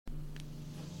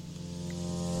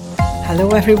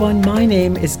Hello everyone, my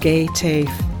name is Gay Tafe.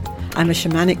 I'm a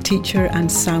shamanic teacher and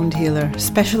sound healer,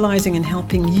 specialising in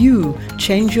helping you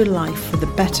change your life for the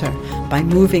better by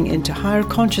moving into higher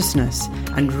consciousness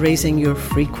and raising your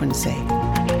frequency.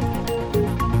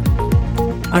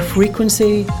 Our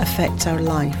frequency affects our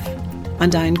life,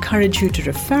 and I encourage you to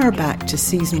refer back to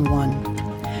Season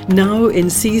 1. Now in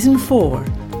Season 4,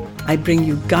 I bring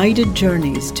you guided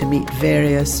journeys to meet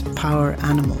various power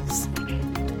animals.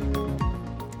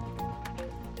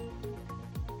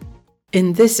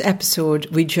 In this episode,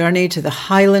 we journey to the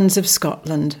Highlands of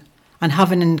Scotland and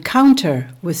have an encounter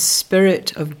with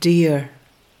Spirit of Deer.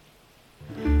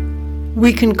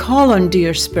 We can call on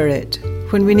Deer Spirit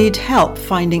when we need help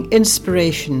finding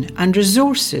inspiration and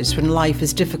resources when life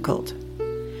is difficult.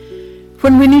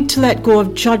 When we need to let go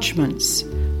of judgments,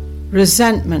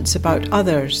 resentments about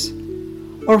others,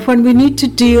 or when we need to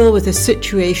deal with a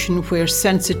situation where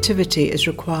sensitivity is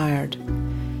required.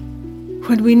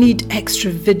 When we need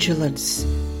extra vigilance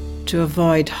to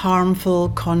avoid harmful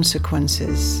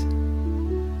consequences.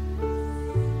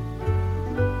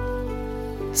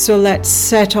 So let's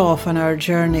set off on our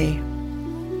journey.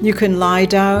 You can lie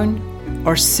down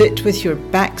or sit with your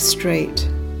back straight.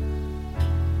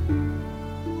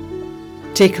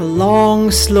 Take a long,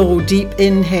 slow, deep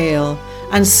inhale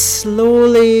and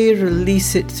slowly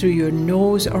release it through your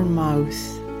nose or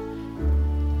mouth.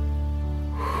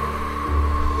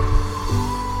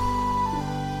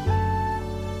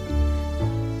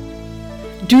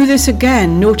 Do this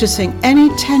again, noticing any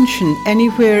tension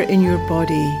anywhere in your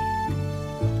body.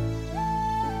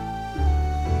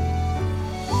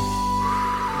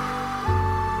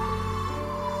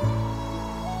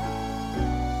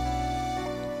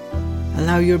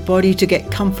 Allow your body to get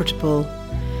comfortable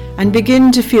and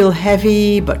begin to feel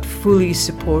heavy but fully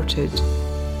supported.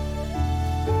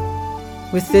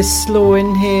 With this slow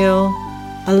inhale,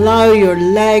 allow your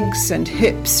legs and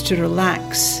hips to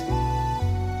relax.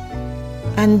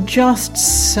 And just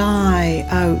sigh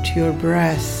out your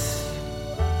breath.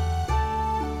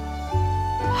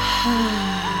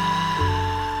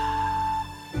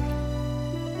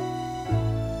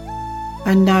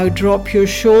 And now drop your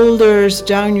shoulders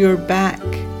down your back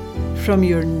from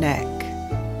your neck.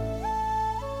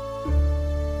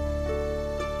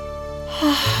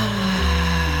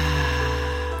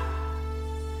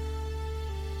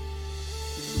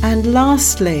 And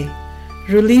lastly,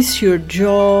 release your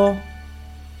jaw,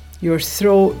 your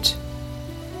throat,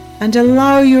 and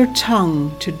allow your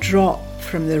tongue to drop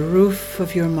from the roof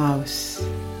of your mouth.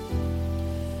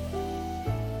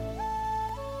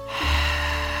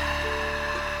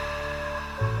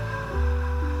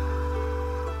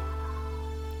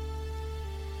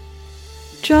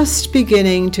 Just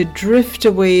beginning to drift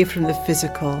away from the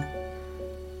physical,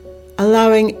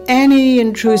 allowing any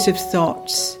intrusive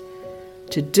thoughts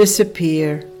to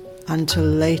disappear until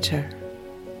later.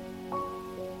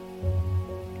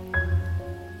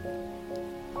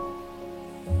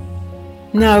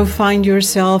 Now find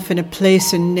yourself in a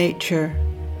place in nature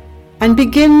and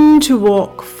begin to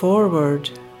walk forward.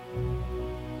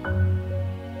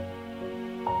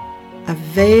 A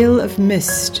veil of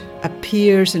mist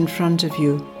appears in front of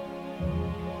you.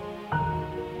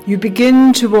 You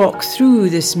begin to walk through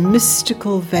this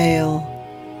mystical veil,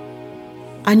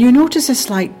 and you notice a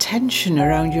slight tension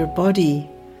around your body,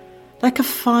 like a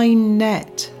fine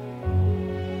net.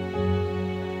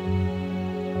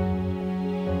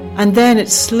 And then it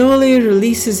slowly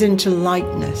releases into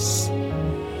lightness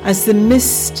as the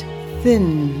mist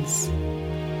thins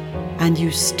and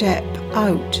you step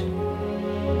out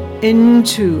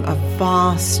into a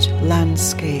vast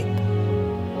landscape.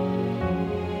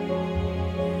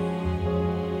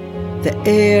 The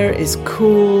air is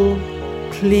cool,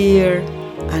 clear,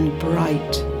 and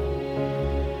bright,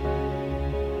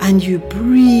 and you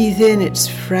breathe in its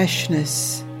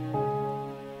freshness,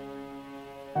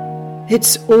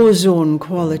 its ozone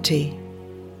quality,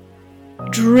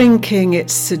 drinking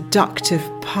its seductive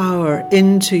power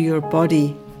into your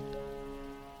body.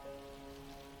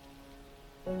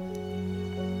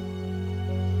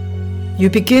 You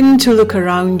begin to look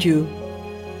around you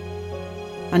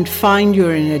and find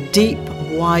you're in a deep,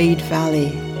 wide valley.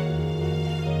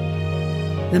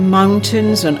 The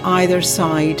mountains on either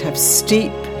side have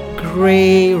steep,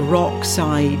 grey rock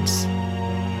sides,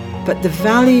 but the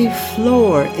valley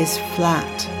floor is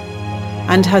flat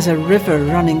and has a river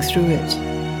running through it.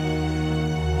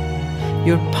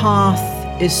 Your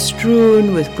path is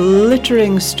strewn with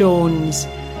glittering stones,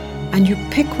 and you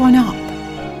pick one up.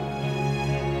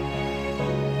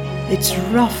 It's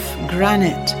rough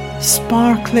granite,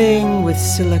 sparkling with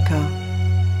silica,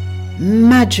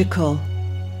 magical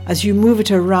as you move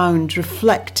it around,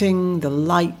 reflecting the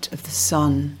light of the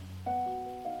sun.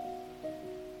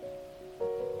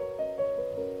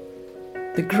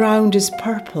 The ground is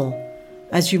purple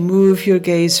as you move your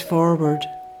gaze forward,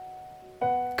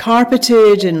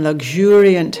 carpeted in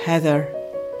luxuriant heather,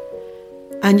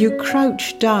 and you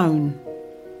crouch down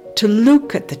to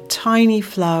look at the tiny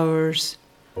flowers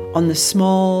on the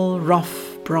small,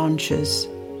 rough branches.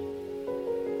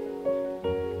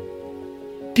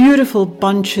 Beautiful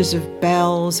bunches of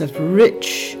bells of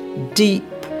rich, deep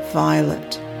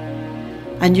violet,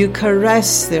 and you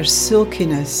caress their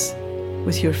silkiness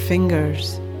with your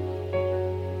fingers.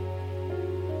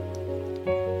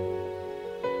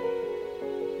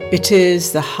 It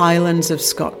is the Highlands of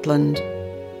Scotland,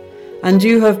 and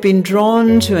you have been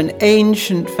drawn to an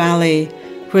ancient valley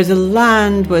where the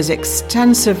land was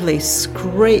extensively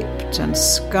scraped and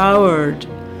scoured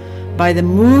by the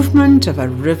movement of a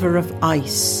river of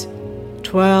ice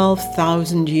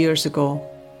 12,000 years ago,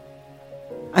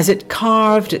 as it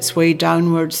carved its way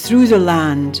downwards through the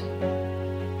land,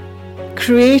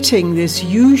 creating this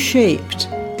U-shaped,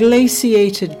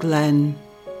 glaciated glen.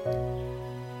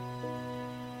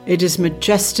 It is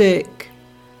majestic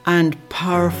and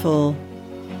powerful,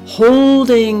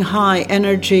 holding high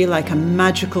energy like a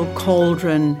magical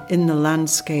cauldron in the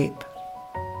landscape.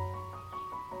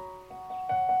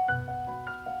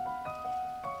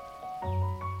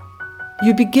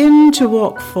 You begin to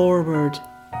walk forward,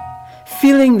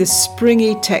 feeling the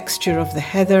springy texture of the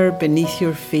heather beneath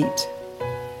your feet,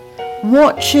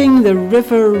 watching the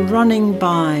river running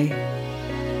by.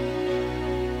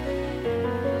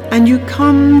 And you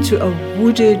come to a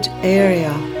wooded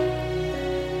area.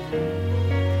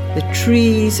 The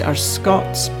trees are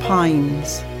Scots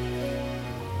pines.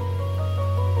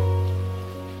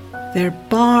 Their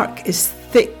bark is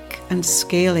thick and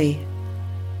scaly,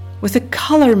 with a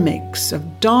colour mix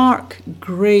of dark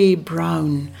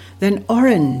grey-brown, then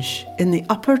orange in the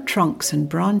upper trunks and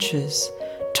branches,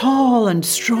 tall and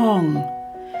strong,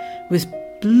 with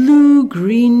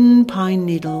blue-green pine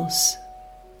needles.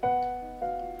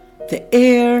 The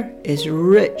air is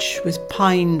rich with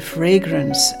pine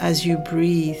fragrance as you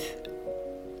breathe.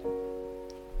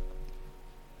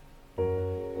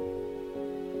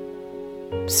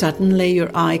 Suddenly your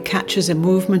eye catches a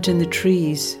movement in the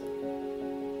trees,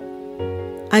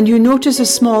 and you notice a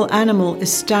small animal is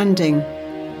standing,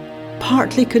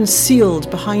 partly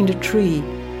concealed behind a tree,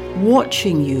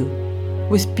 watching you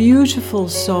with beautiful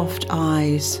soft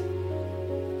eyes.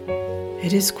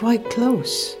 It is quite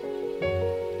close.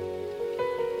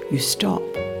 You stop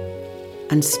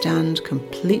and stand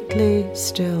completely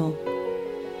still.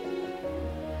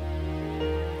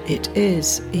 It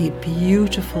is a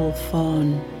beautiful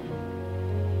fawn.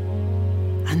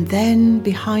 And then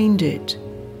behind it,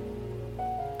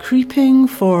 creeping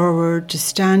forward to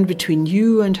stand between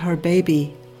you and her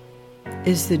baby,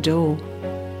 is the doe.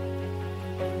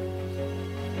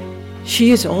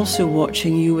 She is also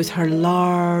watching you with her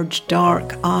large,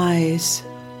 dark eyes,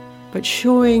 but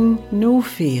showing no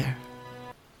fear.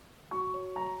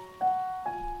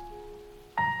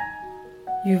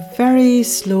 You very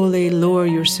slowly lower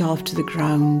yourself to the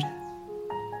ground,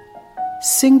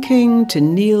 sinking to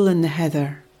kneel in the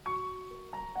heather,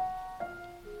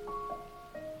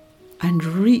 and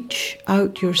reach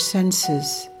out your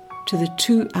senses to the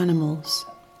two animals.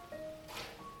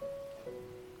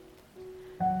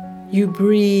 You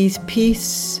breathe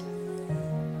peace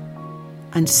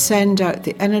and send out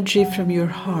the energy from your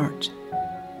heart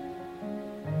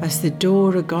as the doe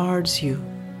regards you.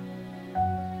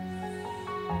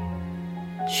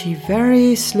 She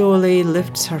very slowly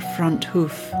lifts her front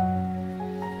hoof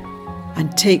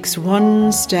and takes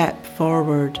one step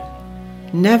forward,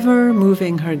 never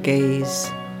moving her gaze.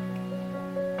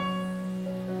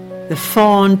 The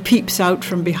fawn peeps out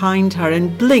from behind her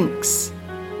and blinks,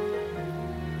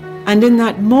 and in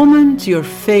that moment your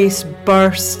face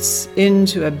bursts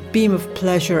into a beam of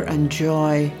pleasure and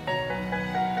joy.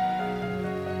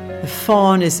 The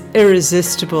fawn is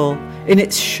irresistible in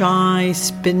its shy,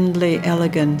 spindly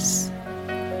elegance.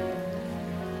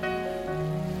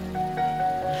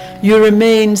 You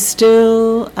remain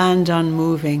still and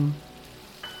unmoving,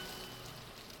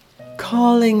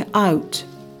 calling out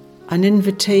an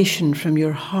invitation from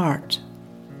your heart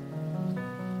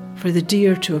for the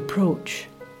deer to approach.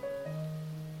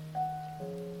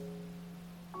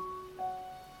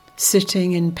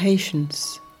 Sitting in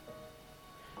patience,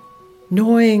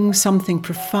 knowing something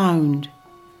profound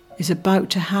is about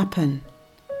to happen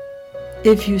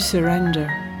if you surrender,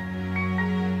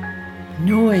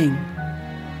 knowing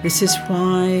this is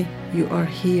why you are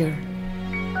here.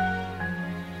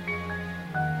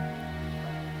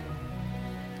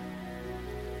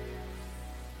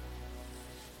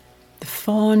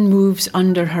 fawn moves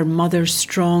under her mother's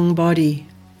strong body,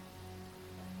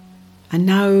 and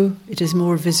now it is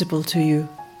more visible to you.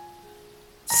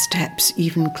 Steps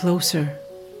even closer.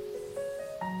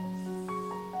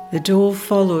 The doe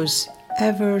follows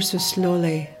ever so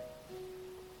slowly.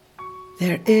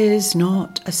 There is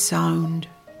not a sound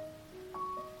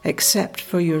except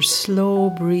for your slow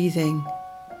breathing.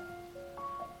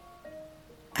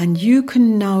 And you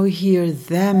can now hear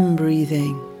them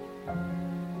breathing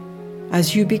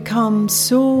as you become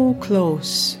so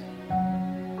close.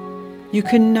 You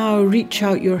can now reach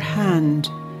out your hand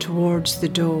towards the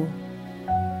doe.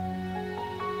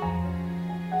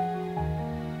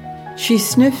 She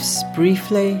sniffs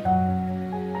briefly,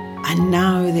 and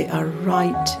now they are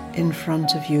right in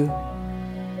front of you.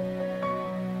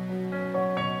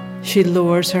 She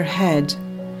lowers her head,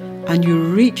 and you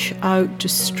reach out to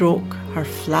stroke her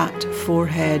flat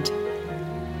forehead,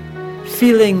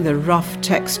 feeling the rough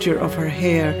texture of her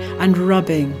hair and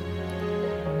rubbing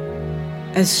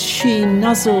as she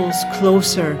nuzzles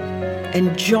closer,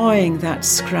 enjoying that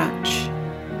scratch.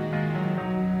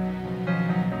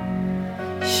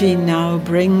 She now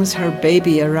brings her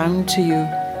baby around to you,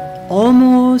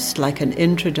 almost like an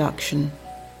introduction.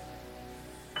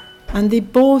 And they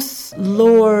both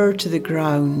lower to the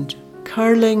ground,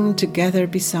 curling together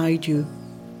beside you.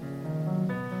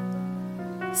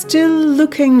 Still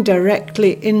looking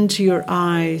directly into your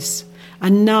eyes,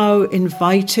 and now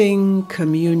inviting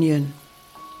communion.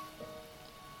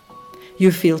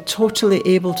 You feel totally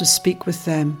able to speak with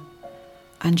them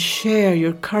and share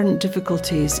your current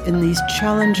difficulties in these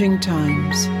challenging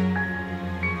times.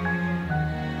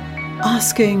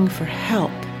 Asking for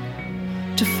help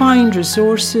to find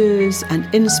resources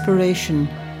and inspiration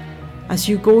as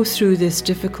you go through this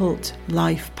difficult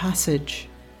life passage.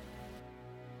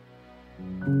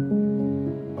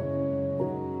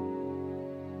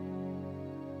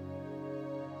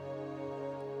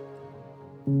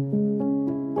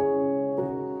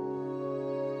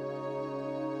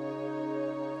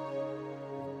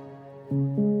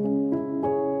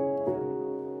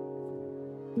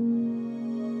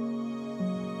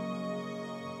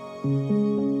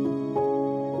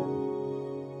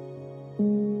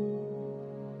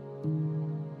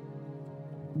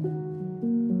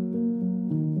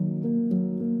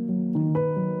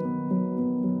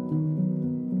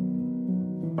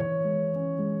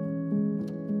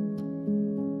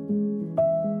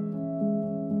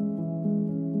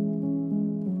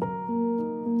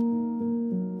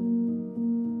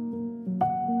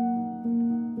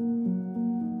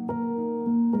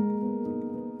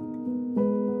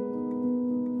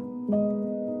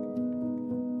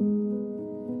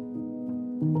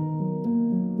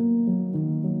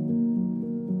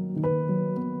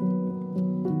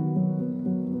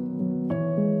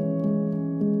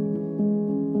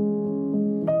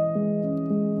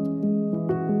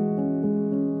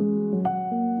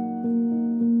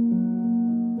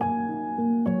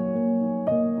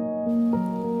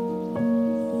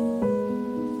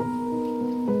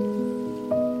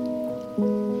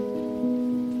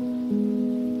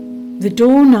 The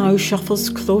doe now shuffles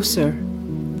closer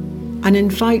and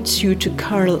invites you to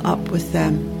curl up with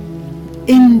them,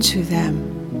 into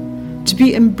them, to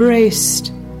be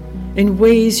embraced in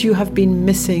ways you have been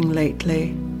missing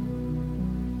lately.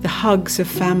 The hugs of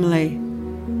family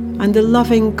and the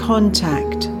loving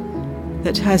contact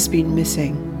that has been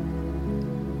missing.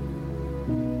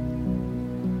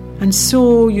 And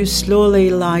so you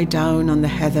slowly lie down on the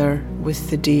heather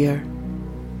with the deer.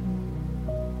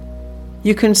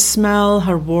 You can smell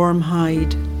her warm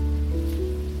hide,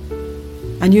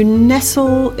 and you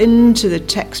nestle into the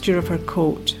texture of her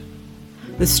coat,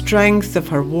 the strength of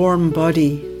her warm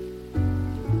body,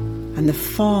 and the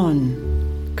fawn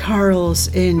curls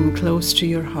in close to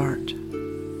your heart.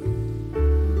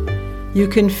 You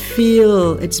can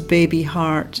feel its baby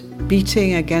heart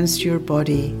beating against your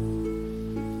body,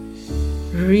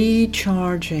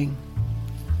 recharging,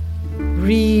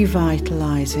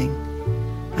 revitalizing,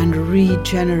 and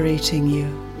regenerating you.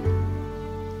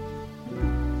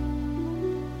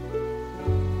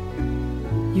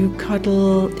 You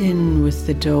cuddle in with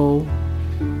the doe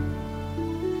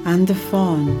and the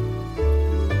fawn,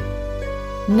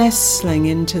 nestling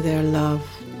into their love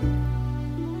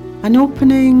and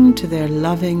opening to their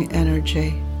loving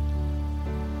energy.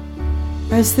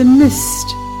 As the mist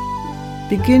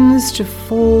begins to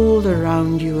fold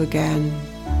around you again,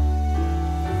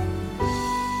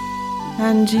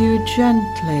 and you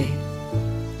gently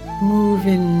move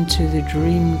into the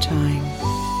dream time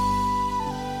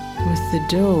with the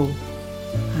doe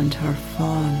and her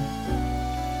fawn.